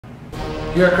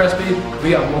Here at Crespi,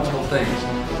 we got multiple things.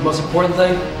 The most important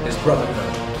thing is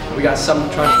brotherhood. We got something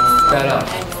trying to that up.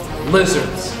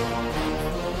 Lizards.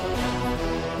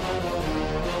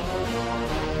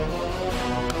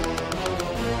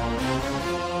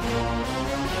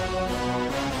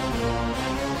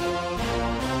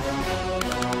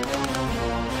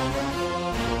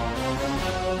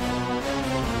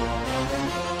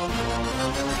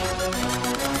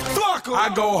 I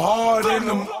go hard in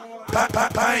the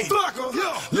paint.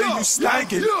 Leave you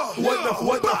stankin'.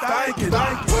 What the thinking? I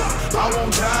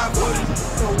won't die for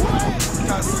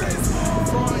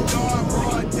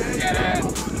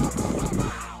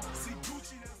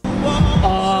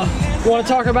You want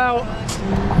to talk about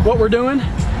what we're doing?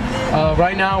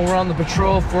 Right now we're on the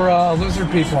patrol for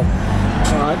lizard people.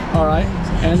 All right.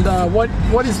 And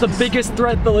what is the biggest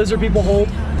threat the lizard people hold?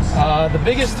 The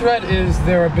biggest threat is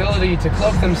their ability to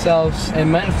cloak themselves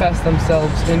and manifest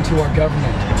themselves into our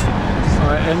government.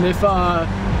 Alright, and if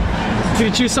you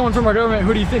could choose someone from our government,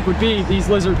 who do you think would be these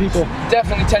lizard people?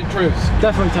 Definitely Ted Cruz.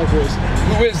 Definitely Ted Cruz.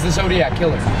 Who is the Zodiac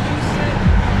Killer?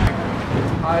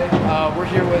 Hi, we're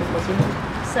here with, what's your name?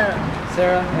 Sarah.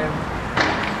 Sarah and...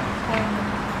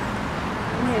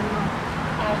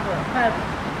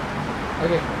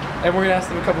 Okay, and we're gonna ask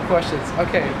them a couple questions.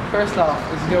 Okay, first off,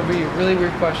 this is gonna be a really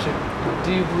weird question.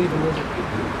 Do you believe in lizard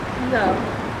people? No.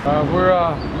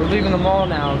 We're leaving the mall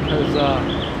now because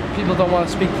people don't want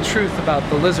to speak the truth about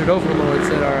the lizard overlords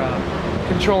that are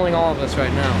controlling all of us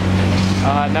right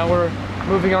now. Now we're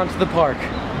moving on to the park.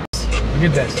 Look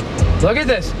at this. Look at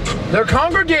this. They're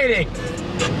congregating.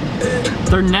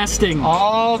 They're nesting.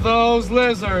 All those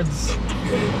lizards.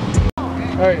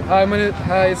 All right.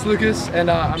 Hi, it's Lucas, and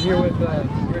I'm here with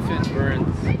Griffin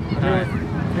Burns.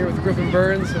 I'm here with Griffin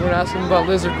Burns, and we're gonna ask him about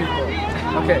lizard people.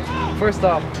 Okay. First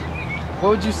off, what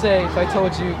would you say if I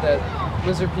told you that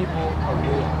lizard people are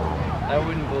real? I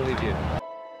wouldn't believe you.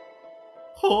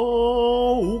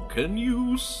 How can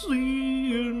you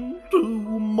see into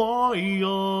my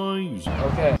eyes?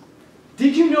 Okay.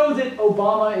 Did you know that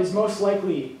Obama is most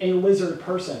likely a lizard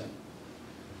person?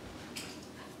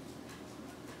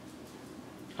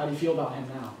 How do you feel about him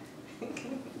now?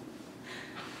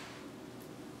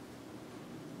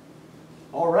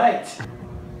 All right.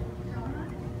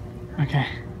 Okay.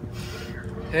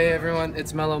 Hey everyone,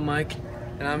 it's Mellow Mike,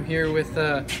 and I'm here with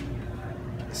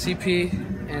CP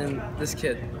and this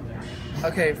kid.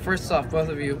 Okay, first off, both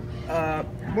of you,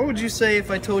 what would you say if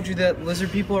I told you that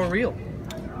lizard people are real?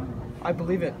 I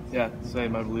believe it. Yeah,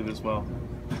 same. I believe it as well.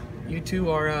 You two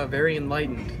are very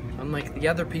enlightened, unlike the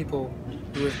other people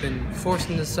who have been forced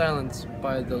into silence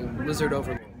by the lizard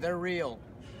overlord. They're real.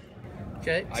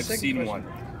 Okay. I've second seen question.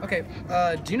 one. Okay.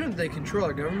 Do you know that they control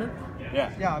our government? Yeah.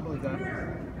 Yeah, I believe that.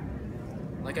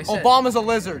 Like I said. Obama's a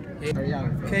lizard.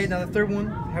 Okay. Now the third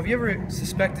one. Have you ever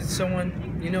suspected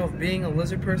someone you know of being a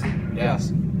lizard person?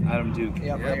 Yes. Adam Duke.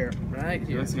 Yeah, right here. Right He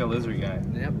here. looks like a lizard guy.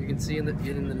 Yep. You can see in the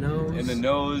nose. In the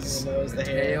nose. The nose, the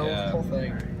hair, tail. Yeah. the whole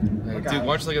thing. Dude,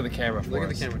 why don't you look at the camera for Look at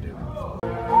the us? camera, dude.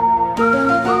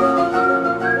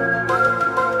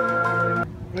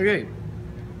 Okay.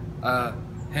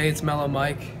 Hey, it's Mellow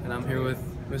Mike, and I'm here with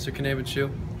Mr. Kanabichu,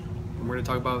 and we're going to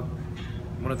talk about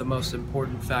one of the most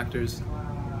important factors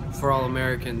for all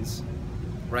Americans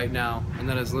right now, and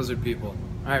that is lizard people.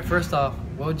 Alright, first off,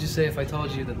 what would you say if I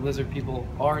told you that lizard people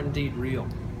are indeed real?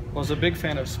 Well, as a big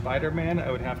fan of Spider-Man,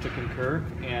 I would have to concur,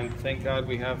 and thank God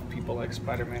we have people like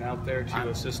Spider-Man out there to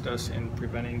assist us in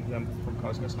preventing them from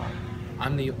causing us harm.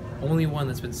 I'm the only one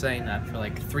that's been saying that for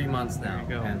like 3 months now,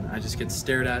 There you go. and I just get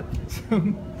stared at.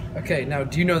 Okay, now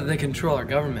do you know that they control our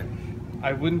government?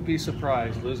 I wouldn't be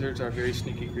surprised. Lizards are very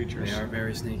sneaky creatures. They are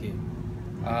very sneaky.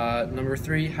 Number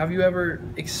 3, have you ever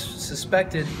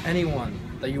suspected anyone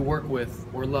that you work with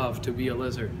or love to be a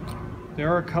lizard?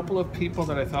 There are a couple of people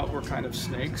that I thought were kind of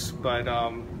snakes, but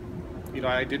you know,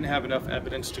 I didn't have enough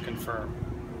evidence to confirm.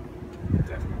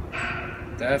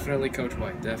 Definitely Coach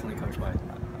White. Definitely Coach White.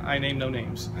 I name no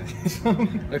names.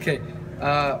 Okay,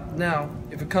 now,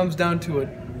 if it comes down to it,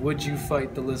 would you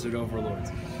fight the lizard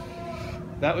overlords?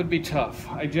 That would be tough.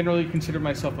 I generally consider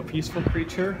myself a peaceful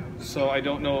creature, so I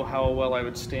don't know how well I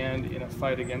would stand in a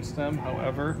fight against them.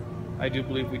 However, I do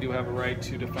believe we do have a right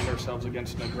to defend ourselves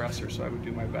against an aggressor, so I would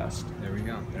do my best. There we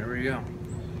go. There we go.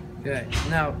 Okay,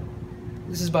 now,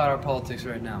 this is about our politics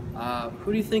right now.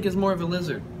 Who do you think is more of a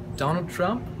lizard? Donald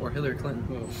Trump or Hillary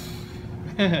Clinton?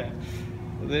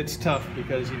 It's tough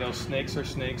because, you know, snakes are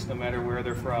snakes no matter where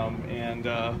they're from, and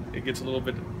it gets a little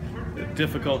bit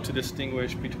difficult to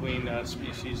distinguish between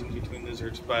species and between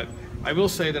lizards. But I will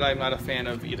say that I'm not a fan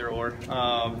of either or,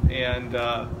 and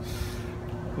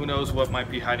who knows what might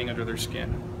be hiding under their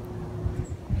skin.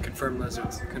 Confirmed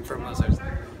lizards. Confirmed lizards.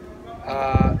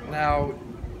 Now,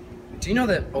 do you know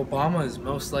that Obama is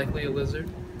most likely a lizard?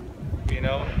 You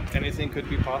know, anything could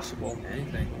be possible.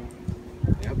 Anything.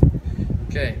 Yep.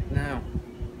 Okay, now,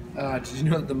 did you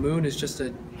know that the moon is just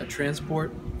a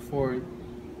transport for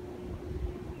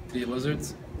the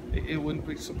lizards? It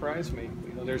wouldn't surprise me.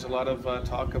 You know, there's a lot of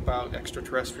talk about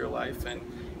extraterrestrial life, and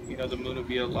you know, the moon would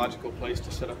be a logical place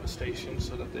to set up a station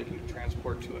so that they can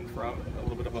transport to and from, a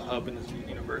little bit of a hub in the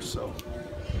universe. So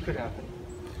it could happen.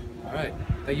 All right.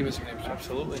 Thank you, Mr. Neighbor.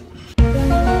 Absolutely.